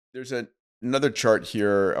There's another chart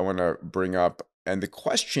here I want to bring up, and the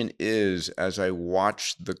question is, as I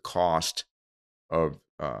watch the cost of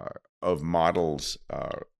models,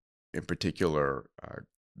 in particular,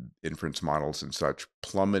 inference models and such,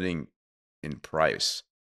 plummeting in price,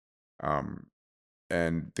 um,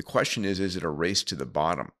 and the question is it a race to the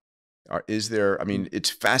bottom? Is there? I mean, it's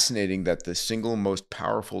fascinating that the single most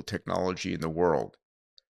powerful technology in the world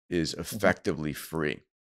is Mhm. effectively free.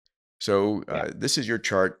 So Yeah. this is your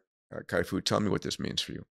chart, Kai-Fu. Tell me what this means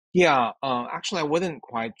for you. Yeah, actually, I wouldn't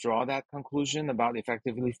quite draw that conclusion about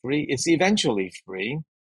effectively free. It's eventually free.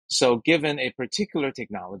 So, given a particular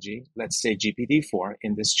technology, let's say GPT-4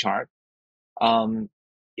 in this chart, um,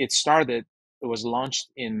 it started, it was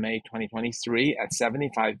launched in May 2023 at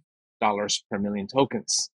 $75 per million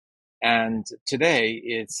tokens. And today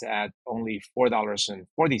it's at only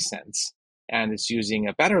 $4.40. And it's using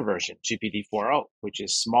a better version, GPT 4.0, which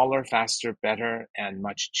is smaller, faster, better, and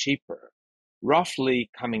much cheaper, roughly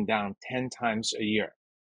coming down 10 times a year.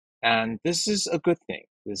 And this is a good thing.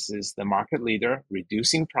 This is the market leader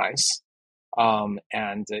reducing price,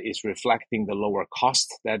 and is reflecting the lower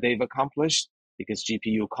cost that they've accomplished because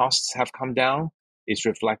GPU costs have come down. It's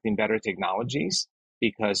reflecting better technologies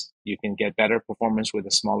because you can get better performance with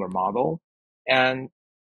a smaller model. And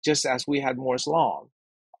just as we had Moore's law,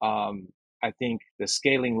 um, I think the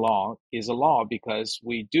scaling law is a law because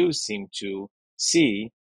we do seem to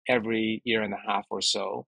see every year and a half or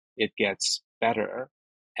so it gets better,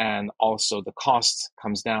 and also the cost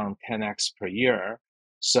comes down 10x per year.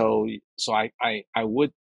 So I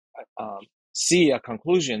would see a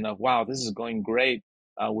conclusion of, wow, this is going great.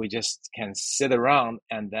 We just can sit around,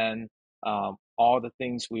 and then all the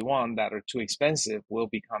things we want that are too expensive will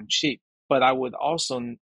become cheap. But I would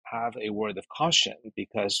also have a word of caution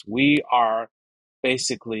because we are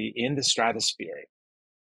basically in the stratosphere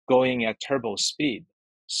going at turbo speed.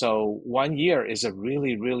 So 1 year is a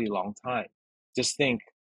really, really long time. Just think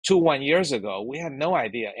 1 years ago, we had no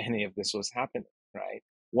idea any of this was happening, right?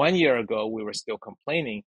 1 year ago, we were still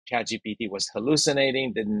complaining ChatGPT was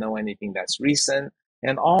hallucinating, didn't know anything that's recent,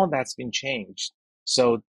 and all that's been changed.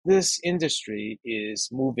 So this industry is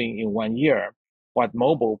moving in 1 year, what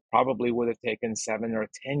mobile probably would have taken 7 or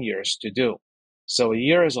 10 years to do. So a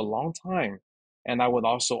year is a long time. And I would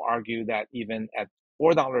also argue that even at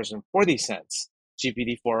 $4.40,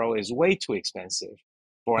 GPT-4o is way too expensive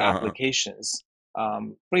for applications.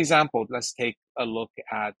 For example, let's take a look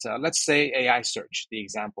at, let's say AI search, the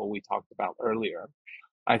example we talked about earlier.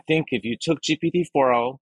 I think if you took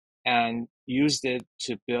GPT-4o and used it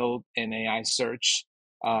to build an AI search,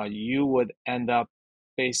 you would end up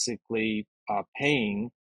basically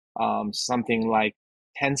paying something like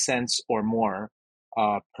 10 cents or more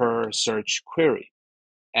per search query.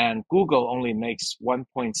 And Google only makes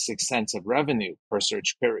 1.6 cents of revenue per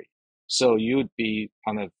search query. So you'd be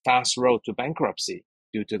on a fast road to bankruptcy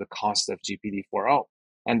due to the cost of GPT-4o.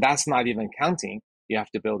 And that's not even counting, you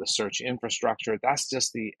have to build a search infrastructure. That's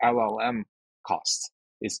just the LLM cost.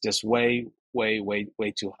 It's just way, way, way,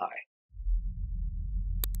 way too high.